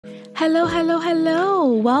Hello, hello,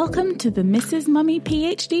 hello. Welcome to the Mrs. Mummy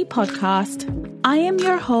PhD podcast. I am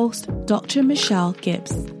your host, Dr. Michelle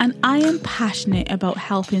Gibbs, and I am passionate about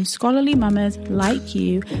helping scholarly mamas like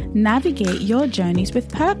you navigate your journeys with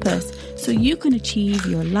purpose so you can achieve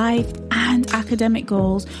your life and academic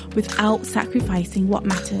goals without sacrificing what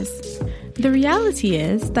matters. The reality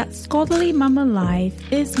is that scholarly mama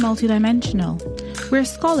life is multidimensional. We're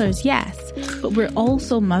scholars, yes, but we're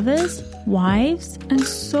also mothers, wives, and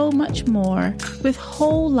so much more with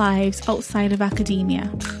whole lives outside of academia.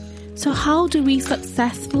 So how do we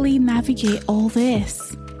successfully navigate all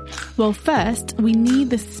this? Well, first, we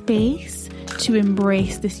need the space to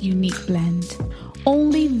embrace this unique blend.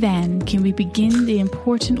 Only then can we begin the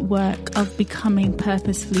important work of becoming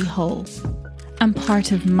purposefully whole. And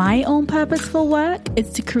part of my own purposeful work is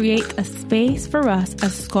to create a space for us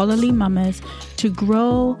as scholarly mamas to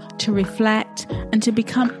grow, to reflect, and to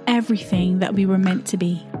become everything that we were meant to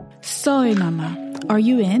be. So, mama, are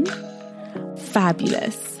you in?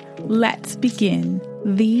 Fabulous. Let's begin.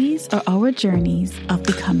 These are our journeys of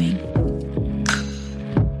becoming.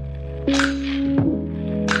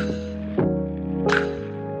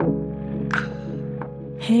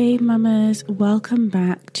 Hey mamas, welcome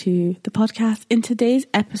back to the podcast. In today's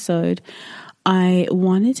episode, I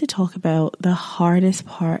wanted to talk about the hardest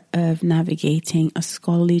part of navigating a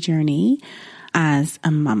scholarly journey as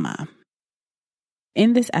a mama.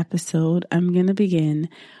 In this episode, I'm going to begin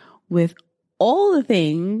with all the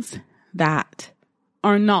things that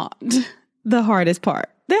are not the hardest part.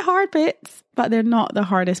 They're hard bits, but they're not the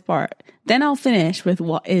hardest part. Then I'll finish with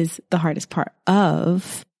what is the hardest part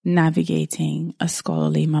of navigating a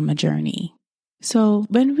scholarly mama journey. So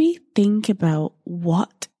when we think about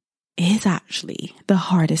what is actually the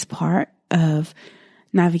hardest part of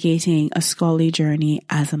navigating a scholarly journey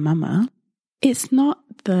as a mama, it's not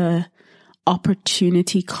the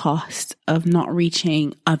opportunity cost of not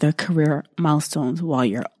reaching other career milestones while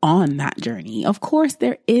you're on that journey. Of course,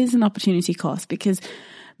 there is an opportunity cost because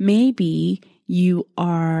maybe you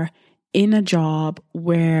are in a job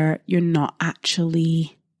where you're not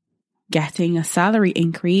actually getting a salary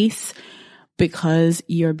increase because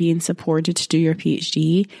you're being supported to do your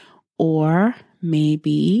PhD, or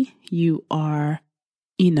maybe you are,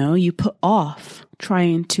 you put off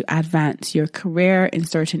trying to advance your career in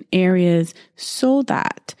certain areas so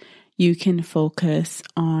that you can focus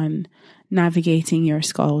on navigating your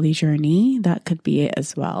scholarly journey. That could be it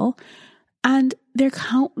as well. And there are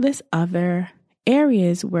countless other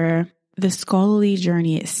areas where the scholarly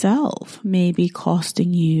journey itself may be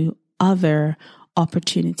costing you other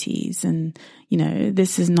opportunities. And,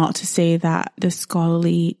 this is not to say that the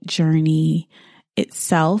scholarly journey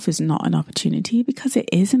itself is not an opportunity, because it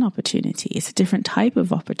is an opportunity. It's a different type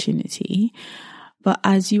of opportunity. But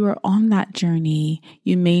as you are on that journey,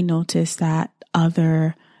 you may notice that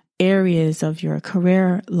other areas of your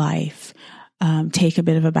career life take a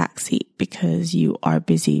bit of a backseat because you are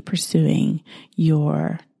busy pursuing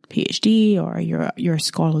your PhD or your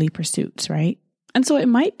scholarly pursuits, right? And so it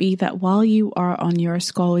might be that while you are on your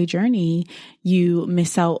scholarly journey, you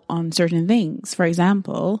miss out on certain things. For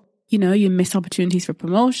example, you miss opportunities for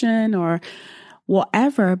promotion or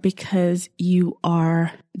whatever because you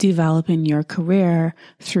are developing your career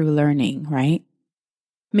through learning, right?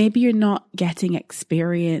 Maybe you're not getting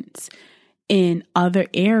experience in other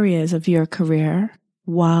areas of your career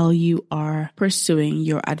while you are pursuing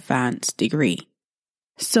your advanced degree.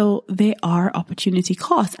 So they are opportunity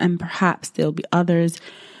costs, and perhaps there'll be others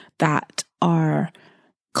that are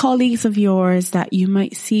colleagues of yours that you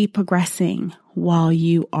might see progressing while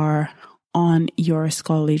you are on your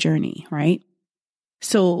scholarly journey, right?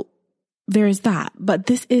 So there's that, but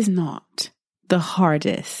this is not the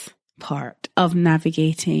hardest part of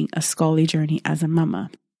navigating a scholarly journey as a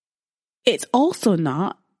mama. It's also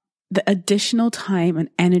not the additional time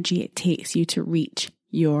and energy it takes you to reach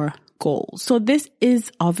your goals. So this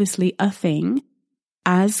is obviously a thing.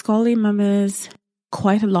 As scholarly mamas,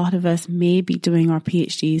 quite a lot of us may be doing our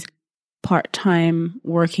PhDs part-time,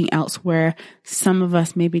 working elsewhere. Some of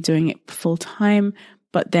us may be doing it full-time,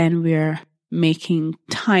 but then we're making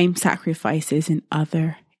time sacrifices in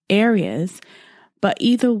other areas. But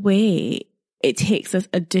either way, it takes us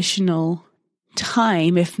additional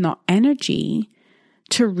time, if not energy,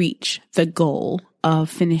 to reach the goal of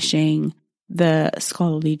finishing the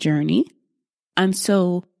scholarly journey. And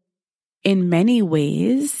so in many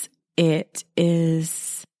ways, it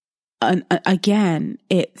is,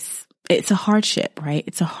 it's a hardship, right?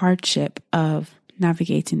 It's a hardship of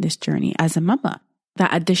navigating this journey as a mama.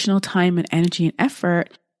 That additional time and energy and effort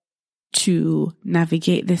to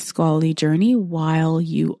navigate this scholarly journey while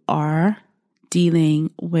you are dealing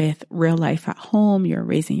with real life at home. You're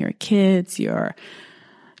raising your kids, you're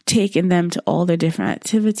taking them to all their different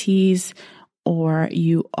activities, or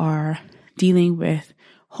you are dealing with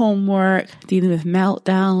homework, dealing with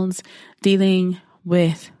meltdowns, dealing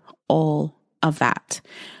with all of that.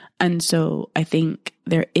 And so I think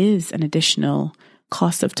there is an additional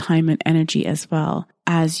cost of time and energy as well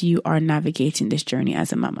as you are navigating this journey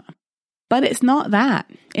as a mama. But it's not that.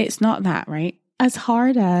 It's not that, right? As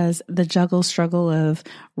hard as the struggle of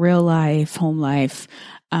real life, home life,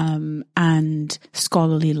 and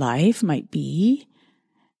scholarly life might be,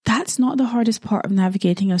 that's not the hardest part of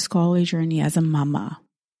navigating a scholarly journey as a mama.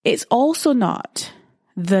 It's also not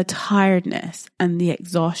the tiredness and the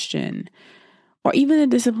exhaustion or even the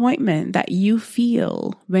disappointment that you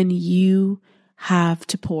feel when you have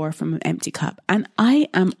to pour from an empty cup. And I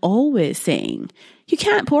am always saying, you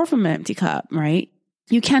can't pour from an empty cup, right?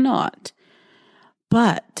 You cannot.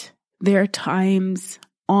 But there are times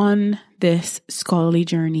on this scholarly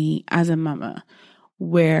journey as a mama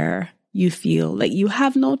where you feel like you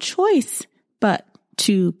have no choice but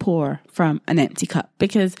to pour from an empty cup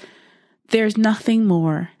because there's nothing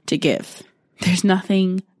more to give. There's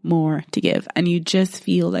nothing more to give. And you just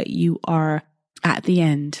feel like you are at the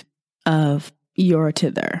end of your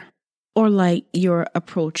tether or like you're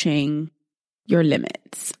approaching your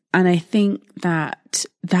limits. And I think that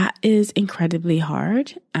is incredibly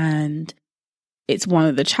hard. And it's one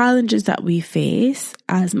of the challenges that we face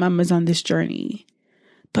as mamas on this journey.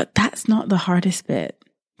 But that's not the hardest bit.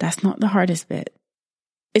 That's not the hardest bit.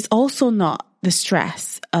 It's also not the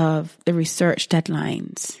stress of the research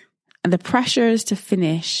deadlines and the pressures to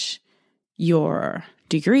finish your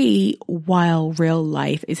degree while real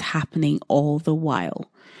life is happening all the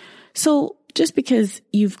while. So just because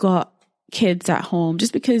you've got kids at home,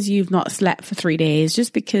 just because you've not slept for 3 days,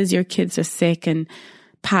 just because your kids are sick and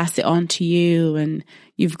pass it on to you and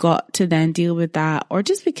you've got to then deal with that, or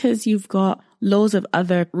just because you've got loads of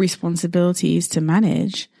other responsibilities to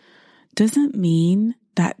manage, doesn't mean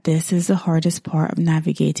that this is the hardest part of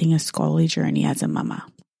navigating a scholarly journey as a mama.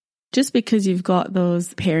 Just because you've got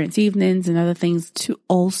those parents' evenings and other things to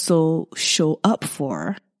also show up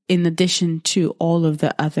for, in addition to all of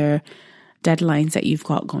the other deadlines that you've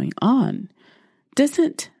got going on,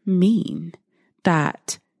 doesn't mean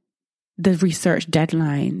that the research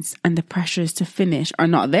deadlines and the pressures to finish are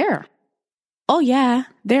not there. Oh yeah,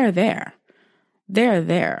 they're there. They're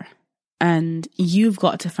there. And you've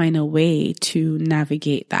got to find a way to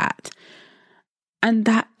navigate that. And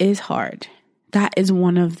that is hard. That is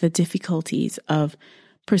one of the difficulties of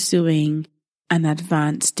pursuing an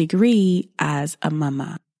advanced degree as a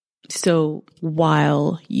mama. So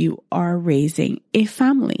while you are raising a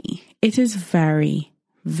family, it is very,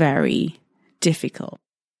 very difficult.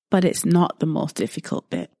 But it's not the most difficult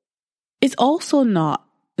bit. It's also not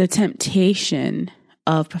the temptation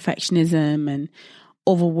of perfectionism and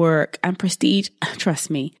overwork and prestige. Trust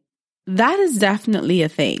me, that is definitely a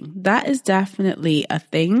thing. That is definitely a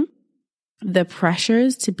thing. The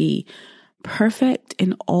pressures to be perfect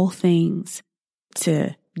in all things,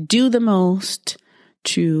 to do the most,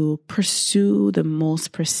 to pursue the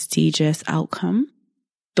most prestigious outcome,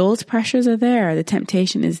 those pressures are there. The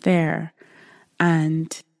temptation is there.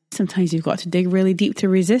 And sometimes you've got to dig really deep to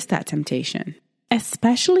resist that temptation,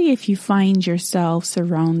 especially if you find yourself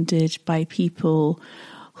surrounded by people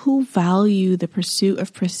who value the pursuit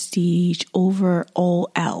of prestige over all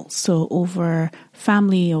else. So over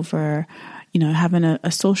family, over, having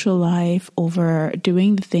a social life, over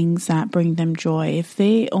doing the things that bring them joy. If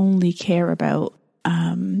they only care about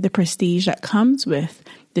the prestige that comes with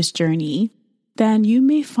this journey, then you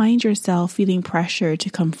may find yourself feeling pressure to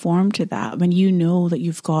conform to that when you know that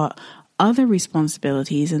you've got other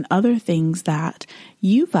responsibilities and other things that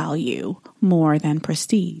you value more than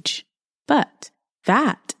prestige. But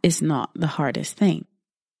that is not the hardest thing.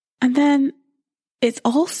 And then it's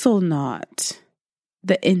also not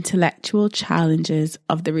the intellectual challenges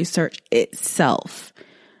of the research itself,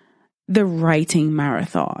 the writing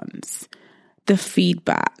marathons, the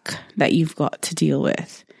feedback that you've got to deal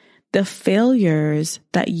with, the failures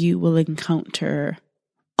that you will encounter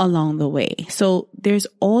along the way. So there's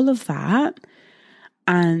all of that,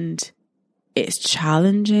 and it's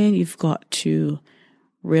challenging. You've got to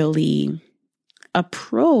really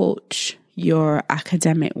approach your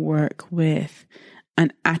academic work with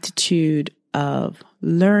an attitude of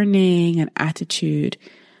learning, an attitude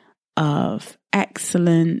of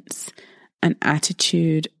excellence, an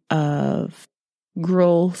attitude of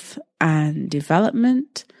growth and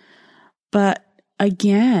development. But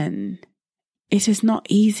again, it is not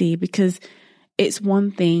easy, because it's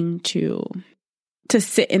one thing to to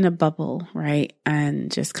sit in a bubble, right?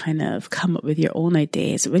 And just kind of come up with your own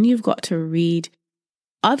ideas. When you've got to read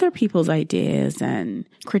other people's ideas and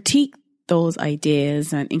critique those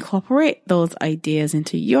ideas and incorporate those ideas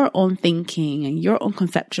into your own thinking and your own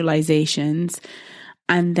conceptualizations,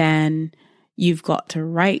 and then you've got to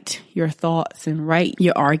write your thoughts and write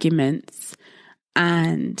your arguments,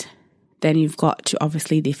 and then you've got to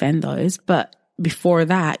obviously defend those. But before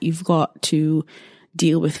that, you've got to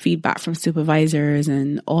deal with feedback from supervisors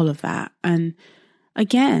and all of that. And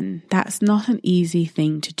again, that's not an easy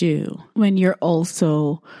thing to do when you're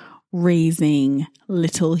also raising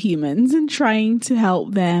little humans and trying to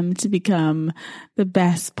help them to become the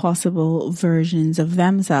best possible versions of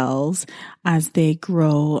themselves as they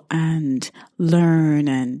grow and learn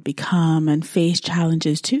and become and face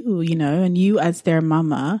challenges too, and you as their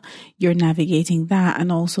mama, you're navigating that and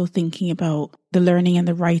also thinking about the learning and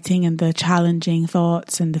the writing and the challenging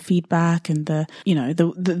thoughts and the feedback and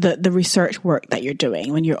the research work that you're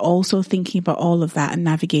doing. When you're also thinking about all of that and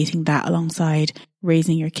navigating that alongside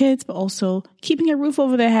raising your kids, but also keeping a roof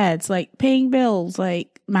over their heads, like paying bills,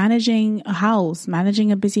 like managing a house,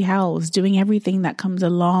 managing a busy house, doing everything that comes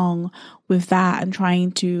along with that, and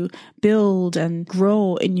trying to build and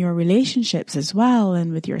grow in your relationships as well,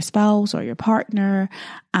 and with your spouse or your partner.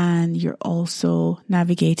 And you're also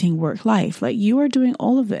navigating work life. Like, you are doing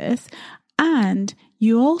all of this, and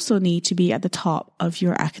you also need to be at the top of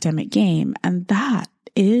your academic game. And that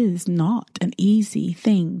is not an easy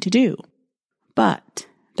thing to do. But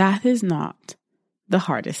that is not the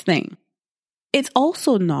hardest thing. It's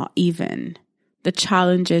also not even the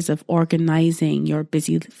challenges of organizing your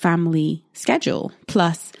busy family schedule,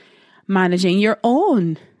 plus managing your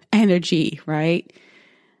own energy, right?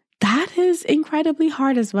 That is incredibly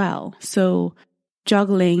hard as well. So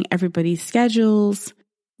juggling everybody's schedules.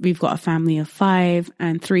 We've got a family of 5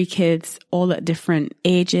 and 3 kids, all at different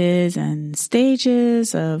ages and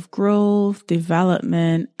stages of growth,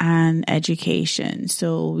 development, and education.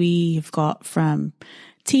 So we've got from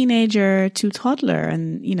teenager to toddler,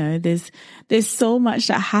 and there's so much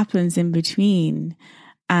that happens in between,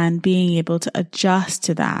 and being able to adjust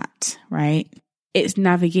to that, right? It's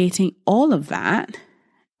navigating all of that,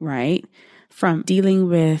 right? From dealing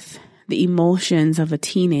with the emotions of a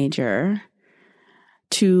teenager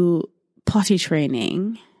to potty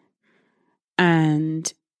training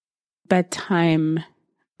and bedtime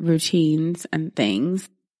routines and things.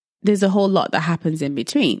 There's a whole lot that happens in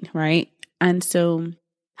between, right? And so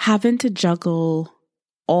having to juggle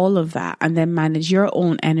all of that and then manage your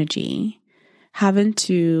own energy, having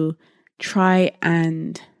to try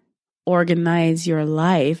and organize your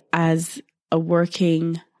life as a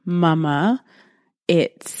working mama.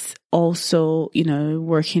 It's also,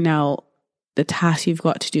 working out the tasks you've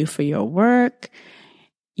got to do for your work,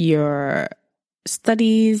 your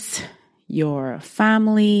studies, your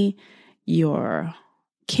family, your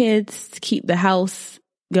kids, to keep the house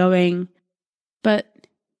going. But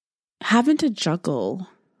having to juggle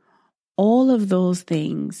all of those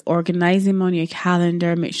things, organize them on your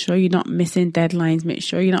calendar, make sure you're not missing deadlines, make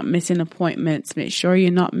sure you're not missing appointments, make sure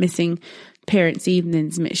you're not missing parents'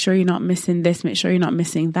 evenings, make sure you're not missing this, make sure you're not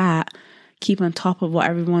missing that. Keep on top of what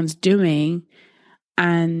everyone's doing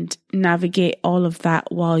and navigate all of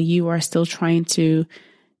that while you are still trying to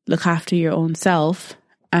look after your own self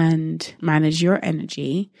and manage your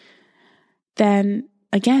energy. Then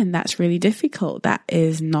again, that's really difficult. That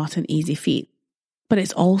is not an easy feat, but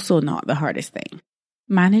it's also not the hardest thing.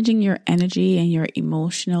 Managing your energy and your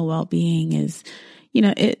emotional well-being is,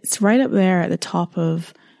 it's right up there at the top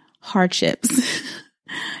of hardships,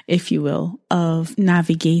 if you will, of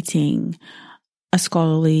navigating a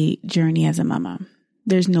scholarly journey as a mama.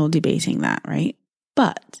 There's no debating that, right?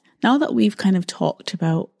 But now that we've kind of talked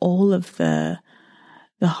about all of the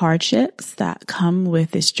hardships that come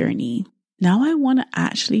with this journey, now I want to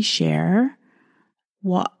actually share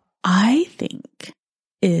what I think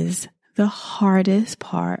is the hardest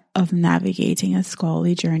part of navigating a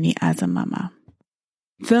scholarly journey as a mama.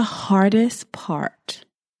 The hardest part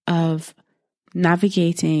of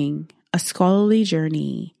navigating a scholarly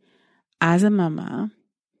journey as a mama,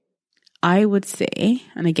 I would say,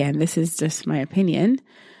 and again, this is just my opinion,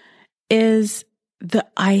 is the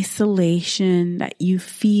isolation that you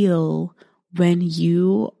feel when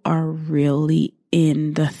you are really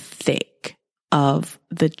in the thick of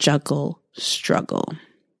the juggle struggle.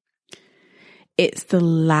 It's the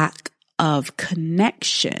lack of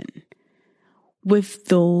connection with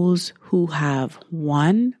those who have,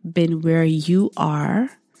 1, been where you are,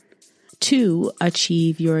 2,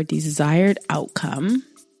 achieve your desired outcome,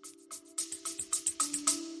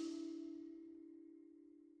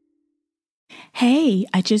 Hey,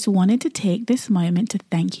 I just wanted to take this moment to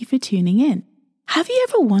thank you for tuning in. Have you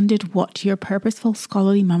ever wondered what your purposeful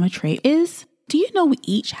scholarly mama trait is? Do you know we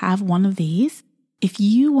each have one of these? If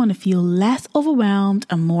you want to feel less overwhelmed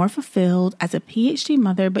and more fulfilled as a PhD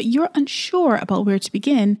mother, but you're unsure about where to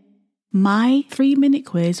begin, my 3-minute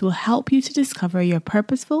quiz will help you to discover your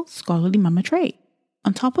purposeful scholarly mama trait.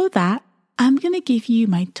 On top of that, I'm going to give you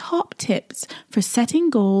my top tips for setting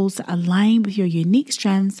goals that align with your unique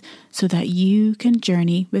strengths so that you can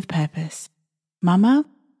journey with purpose. Mama,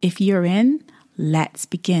 if you're in, let's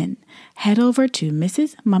begin. Head over to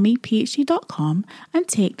mrsmummyphd.com and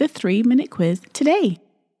take the 3-minute quiz today.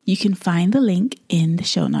 You can find the link in the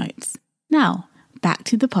show notes. Now, back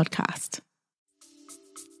to the podcast.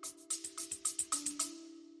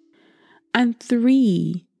 And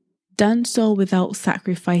 3, done so without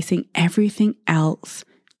sacrificing everything else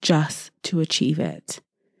just to achieve it.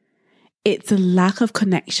 It's a lack of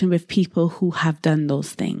connection with people who have done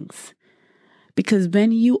those things. Because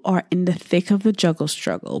when you are in the thick of the juggle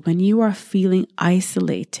struggle, when you are feeling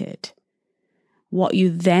isolated, what you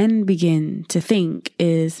then begin to think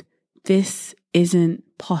is, this isn't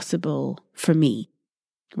possible for me,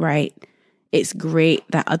 right? It's great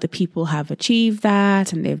that other people have achieved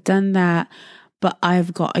that and they've done that, but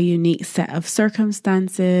I've got a unique set of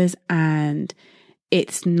circumstances and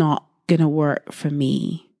it's not going to work for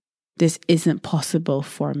me. This isn't possible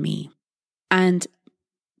for me. And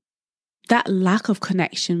that lack of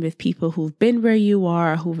connection with people who've been where you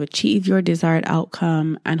are, who've achieved your desired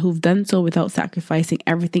outcome, and who've done so without sacrificing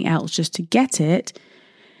everything else just to get it,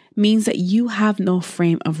 means that you have no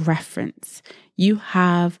frame of reference. You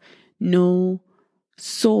have no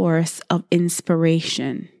source of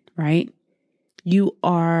inspiration, right? You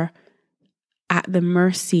are at the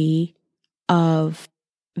mercy of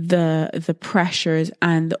the pressures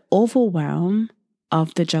and the overwhelm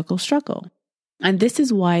of the juggle struggle. And this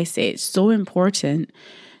is why I say it's so important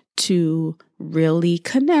to really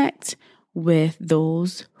connect with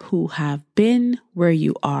those who have been where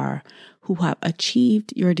you are, who have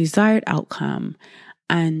achieved your desired outcome,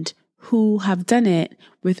 and who have done it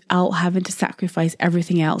without having to sacrifice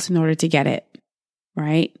everything else in order to get it,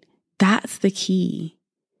 right? That's the key.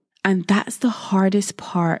 And that's the hardest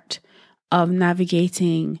part of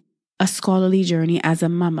navigating a scholarly journey as a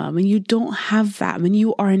mama. When you don't have that, when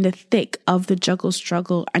you are in the thick of the juggle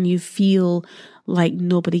struggle and you feel like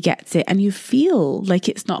nobody gets it and you feel like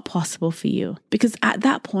it's not possible for you. Because at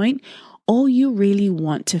that point, all you really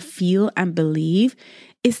want to feel and believe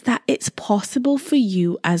is that it's possible for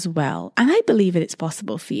you as well. And I believe that it's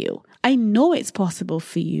possible for you. I know it's possible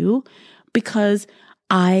for you because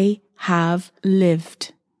I have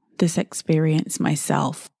lived this experience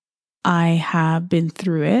myself. I have been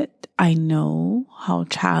through it. I know how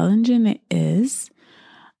challenging it is.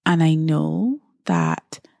 And I know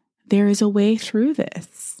that there is a way through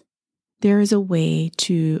this. There is a way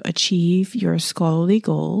to achieve your scholarly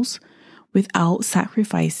goals without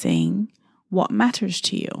sacrificing what matters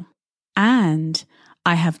to you. And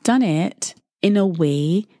I have done it in a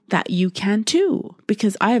way that you can too,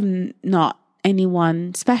 because I am not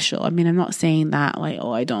anyone special. I mean, I'm not saying that like,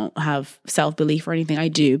 oh, I don't have self-belief or anything. I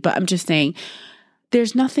do, but I'm just saying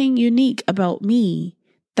there's nothing unique about me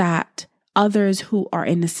that others who are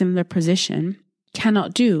in a similar position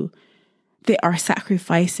cannot do. There are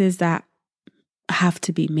sacrifices that have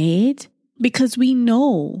to be made because we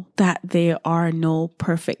know that there are no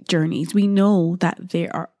perfect journeys. We know that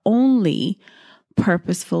there are only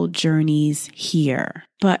purposeful journeys here.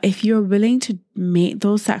 But if you're willing to make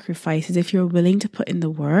those sacrifices, if you're willing to put in the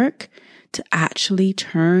work to actually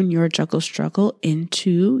turn your juggle struggle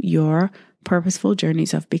into your purposeful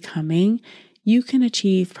journeys of becoming, you can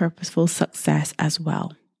achieve purposeful success as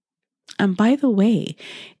well. And by the way,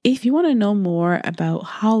 if you want to know more about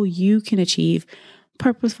how you can achieve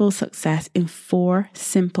purposeful success in 4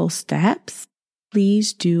 simple steps,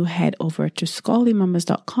 please do head over to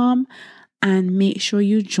scholarlymamas.com and make sure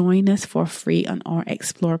you join us for free on our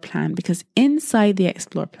Explore plan, because inside the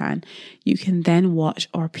Explore plan, you can then watch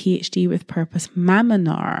our PhD with Purpose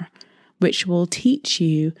Maminar, which will teach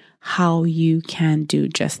you how you can do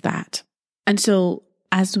just that. And so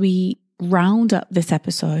as we round up this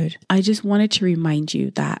episode, I just wanted to remind you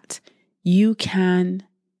that you can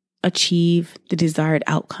achieve the desired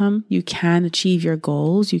outcome. You can achieve your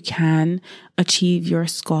goals. You can achieve your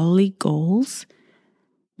scholarly goals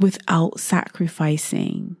without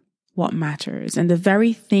sacrificing what matters. And the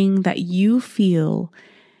very thing that you feel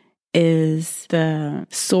is the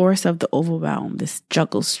source of the overwhelm, this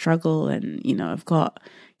juggle struggle. And, you know, I've got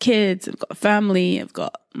kids, I've got family, I've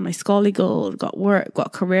got my scholarly goal, I've got work, I've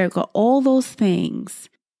got career, I've got all those things.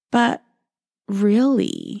 But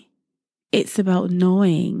really, it's about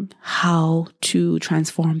knowing how to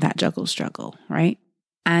transform that juggle struggle, right?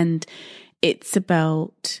 And it's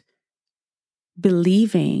about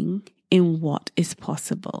believing in what is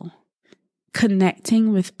possible,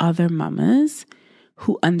 connecting with other mamas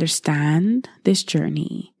who understand this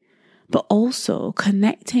journey, but also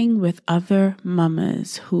connecting with other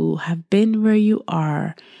mamas who have been where you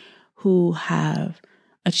are, who have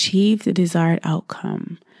achieved the desired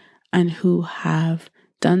outcome, and who have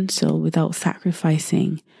done so without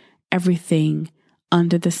sacrificing everything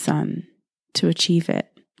under the sun to achieve it.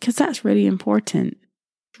 Because that's really important.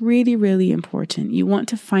 Really, really important. You want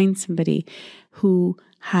to find somebody who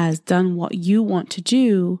has done what you want to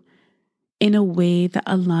do in a way that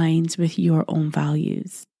aligns with your own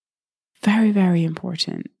values. Very, very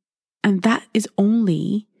important. And that is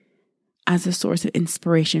only as a source of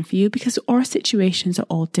inspiration for you, because our situations are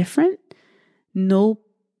all different. No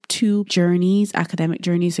two journeys, academic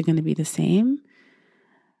journeys, are going to be the same.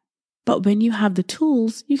 But when you have the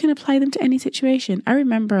tools, you can apply them to any situation. I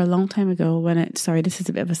remember a long time ago this is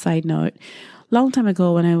a bit of a side note. Long time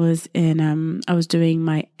ago when I was I was doing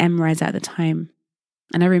my MRes at the time.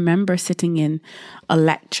 And I remember sitting in a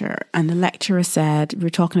lecture, and the lecturer said, we were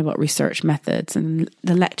talking about research methods, and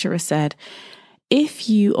the lecturer said, if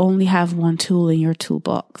you only have one tool in your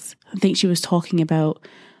toolbox, I think she was talking about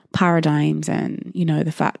paradigms and,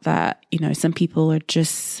 the fact that, some people are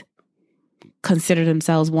just consider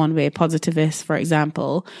themselves one way, positivists, for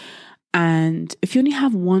example. And if you only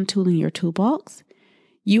have one tool in your toolbox,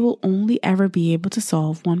 you will only ever be able to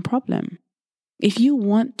solve one problem. If you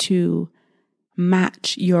want to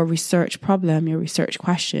match your research problem, your research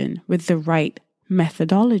question with the right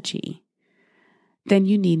methodology, then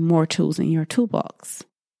you need more tools in your toolbox.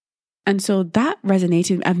 And so that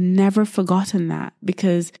resonated. I've never forgotten that,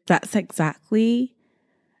 because that's exactly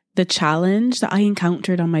the challenge that I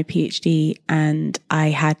encountered on my PhD, and I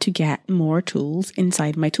had to get more tools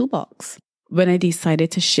inside my toolbox when I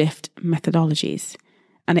decided to shift methodologies.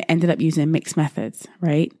 And I ended up using mixed methods,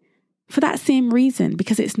 right? For that same reason,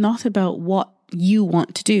 because it's not about what you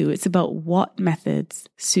want to do. It's about what methods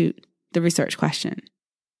suit the research question.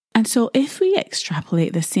 And so if we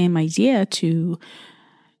extrapolate the same idea to,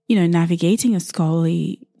 navigating a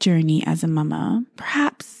scholarly journey as a mama,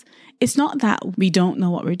 perhaps it's not that we don't know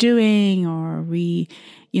what we're doing, or we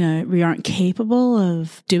aren't capable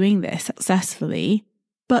of doing this successfully,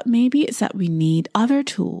 but maybe it's that we need other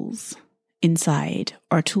tools inside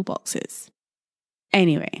our toolboxes.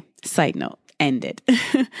 Anyway, side note, ended.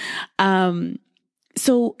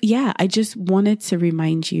 So yeah, I just wanted to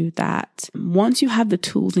remind you that once you have the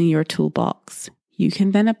tools in your toolbox, you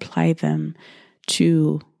can then apply them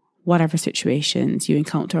to whatever situations you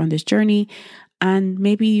encounter on this journey. And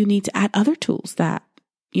maybe you need to add other tools that,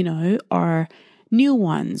 are new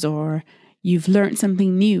ones, or you've learned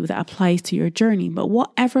something new that applies to your journey. But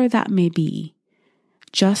whatever that may be,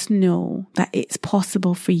 just know that it's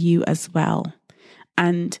possible for you as well.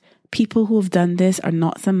 And people who have done this are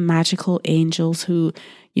not some magical angels who,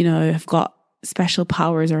 have got special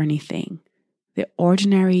powers or anything. They're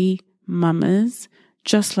ordinary mamas,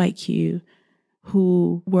 just like you,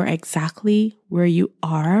 who were exactly where you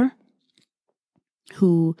are,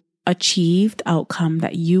 who achieved the outcome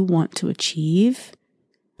that you want to achieve,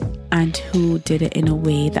 and who did it in a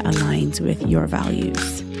way that aligns with your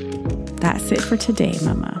values. That's it for today,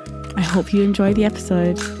 Mama. I hope you enjoyed the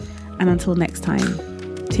episode. And until next time,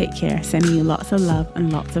 take care. Sending you lots of love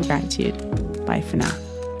and lots of gratitude. Bye for now.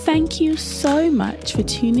 Thank you so much for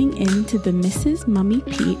tuning in to the Mrs. Mummy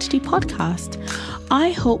PhD podcast. I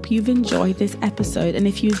hope you've enjoyed this episode. And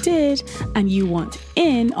if you did, and you want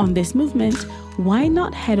in on this movement, why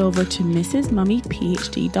not head over to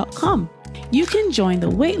mrsmummyphd.com. You can join the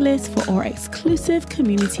waitlist for our exclusive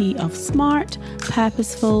community of smart,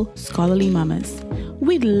 purposeful, scholarly mamas.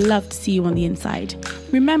 We'd love to see you on the inside.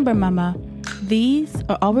 Remember, Mama, these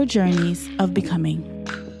are our journeys of becoming.